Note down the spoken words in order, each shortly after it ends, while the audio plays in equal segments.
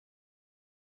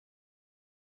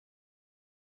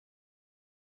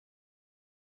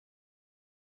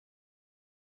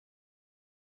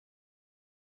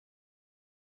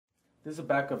This is the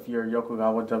back of your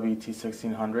Yokogawa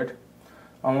WT1600.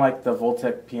 Unlike the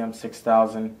Voltec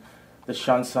PM6000, the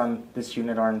shunts on this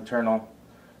unit are internal,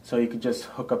 so you could just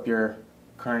hook up your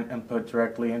current input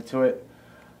directly into it,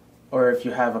 or if you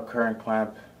have a current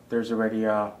clamp, there's already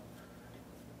a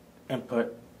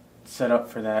input set up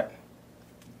for that.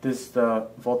 This is the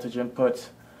voltage input,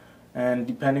 and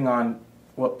depending on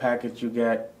what package you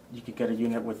could get a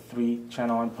unit with 3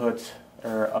 channel inputs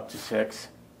or up to 6.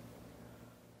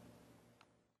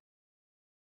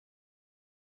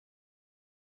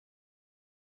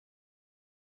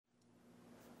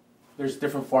 There's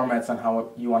different formats on how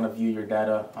you want to view your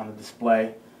data on the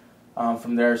display.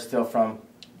 From there, still from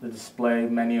the display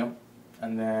menu,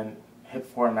 and then hit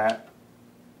format,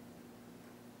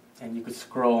 and you could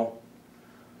scroll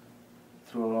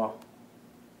through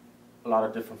a lot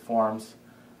of different forms.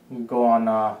 You can go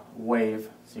on wave,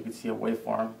 so you can see a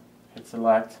waveform. Hit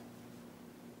select.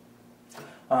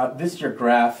 This is your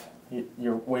graph.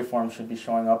 Your waveform should be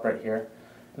showing up right here.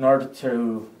 In order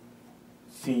to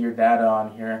see your data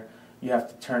on here, you have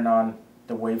to turn on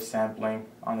the wave sampling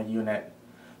on the unit.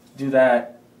 To do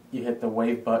that, you hit the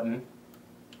wave button,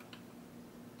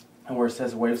 and where it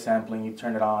says wave sampling, you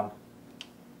turn it on.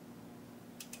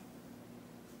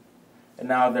 And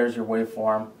now there's your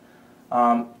waveform.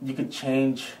 You could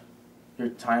change your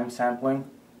time sampling,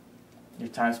 your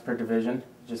times per division,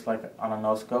 just like on a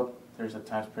no-scope. There's a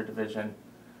times per division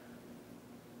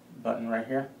button right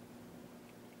here.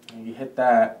 And you hit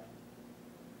that,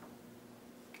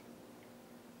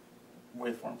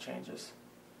 waveform changes.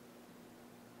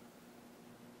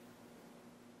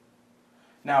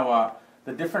 Now,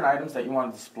 the different items that you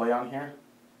want to display on here,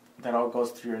 that all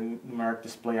goes through your numeric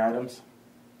display items.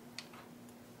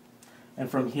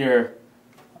 And from here,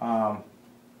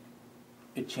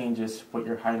 it changes what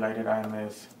your highlighted item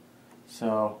is.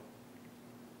 So,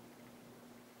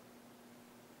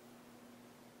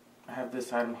 I have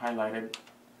this item highlighted.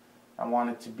 I want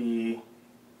it to be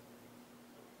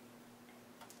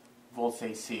volts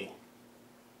AC.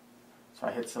 So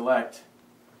I hit select,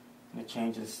 and it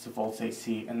changes to volts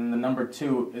AC. And then the number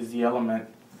 2 is the element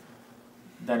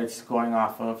that it's going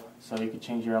off of. So you can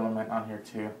change your element on here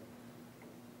too.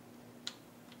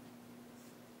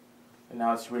 And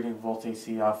now it's reading volts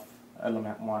AC off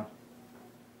element 1.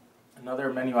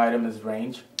 Another menu item is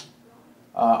range.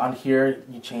 On here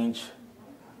you change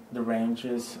the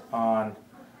ranges on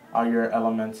all your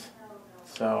elements.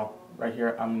 So right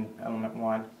here I'm in element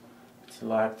 1.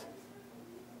 Select.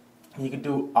 You can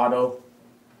do auto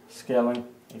scaling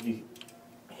if you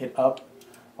hit up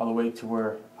all the way to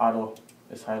where auto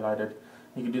is highlighted.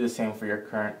 You can do the same for your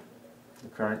current. The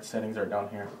current settings are down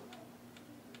here.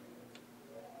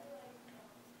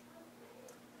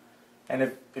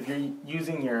 And if you're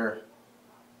using your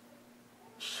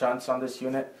shunts on this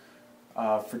unit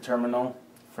for terminal,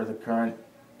 for the current,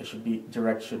 it should be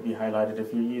direct, should be highlighted.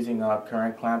 If you're using a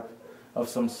current clamp of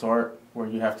some sort where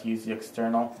you have to use the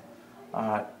external,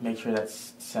 make sure that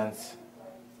sense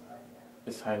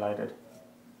is highlighted.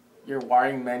 Your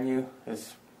wiring menu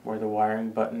is where the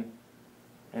wiring button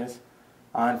is.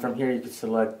 And from here you can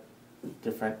select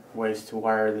different ways to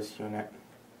wire this unit.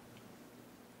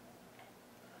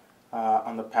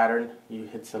 On the pattern, you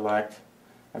hit select,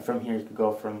 and from here you can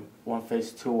go from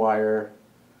 1-phase 2-wire,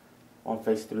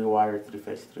 1-phase 3-wire,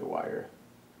 3-phase 3-wire,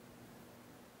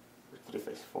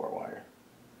 3-phase 4-wire.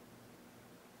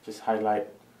 Just highlight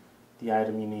the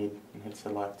item you need and hit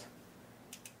select.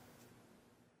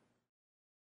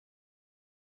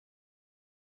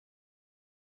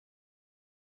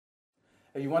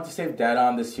 If you want to save data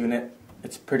on this unit,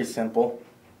 it's pretty simple.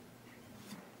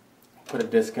 Put a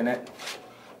disk in it,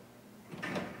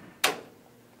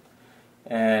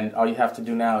 and all you have to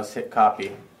do now is hit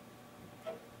copy,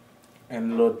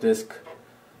 and the little disk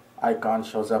icon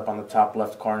shows up on the top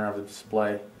left corner of the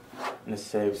display, and it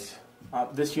saves.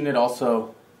 This unit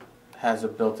also has a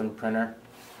built-in printer,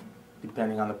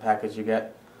 depending on the package you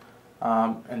get.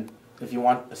 And if you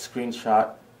want a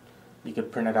screenshot, you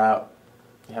could print it out.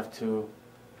 You have to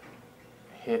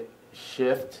hit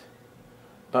Shift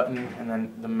button and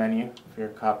then the menu for your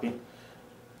copy,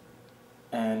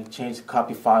 and change the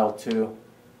copy file to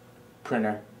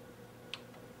printer.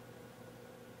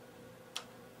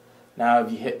 Now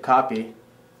if you hit copy,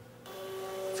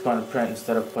 it's going to print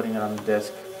instead of putting it on the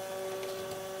disk.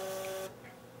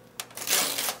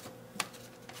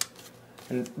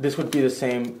 And this would be the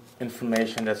same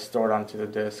information that's stored onto the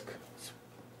disk.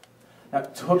 Now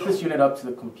to hook this unit up to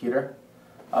the computer,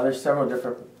 there's several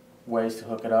different ways to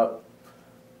hook it up.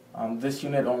 This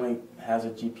unit only has a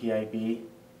GPIB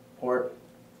port,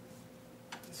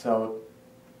 so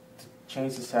to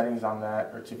change the settings on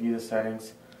that, or to view the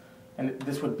settings, and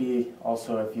this would be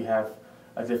also if you have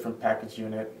a different package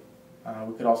unit.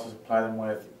 We could also supply them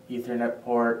with Ethernet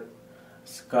port,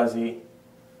 SCSI,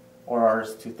 or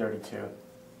RS-232.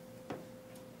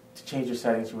 To change your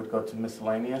settings, you would go to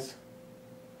Miscellaneous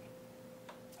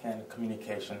and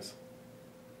Communications.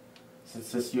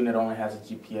 Since this unit only has a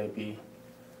GPIB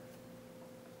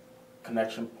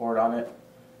connection port on it,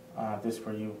 this is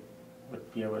where you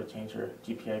would be able to change your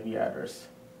GPIB address.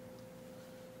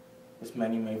 This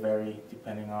menu may vary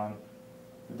depending on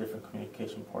the different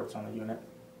communication ports on the unit.